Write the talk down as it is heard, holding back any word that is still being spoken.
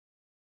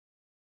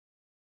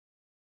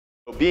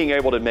Being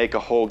able to make a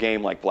whole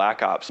game like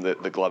Black Ops,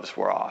 the gloves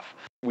were off.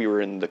 We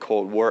were in the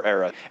Cold War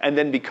era. And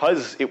then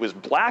because it was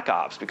Black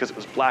Ops, because it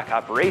was black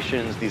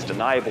operations, these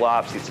deniable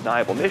ops, these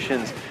deniable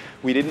missions,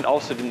 we didn't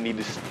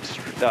need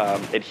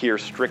to adhere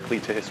strictly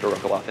to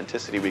historical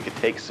authenticity. We could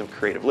take some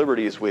creative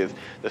liberties with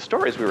the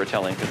stories we were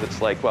telling, because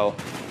it's like, well,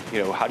 you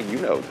know, how do you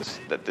know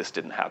that this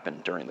didn't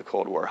happen during the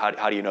Cold War?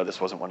 How do you know this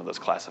wasn't one of those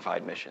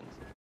classified missions?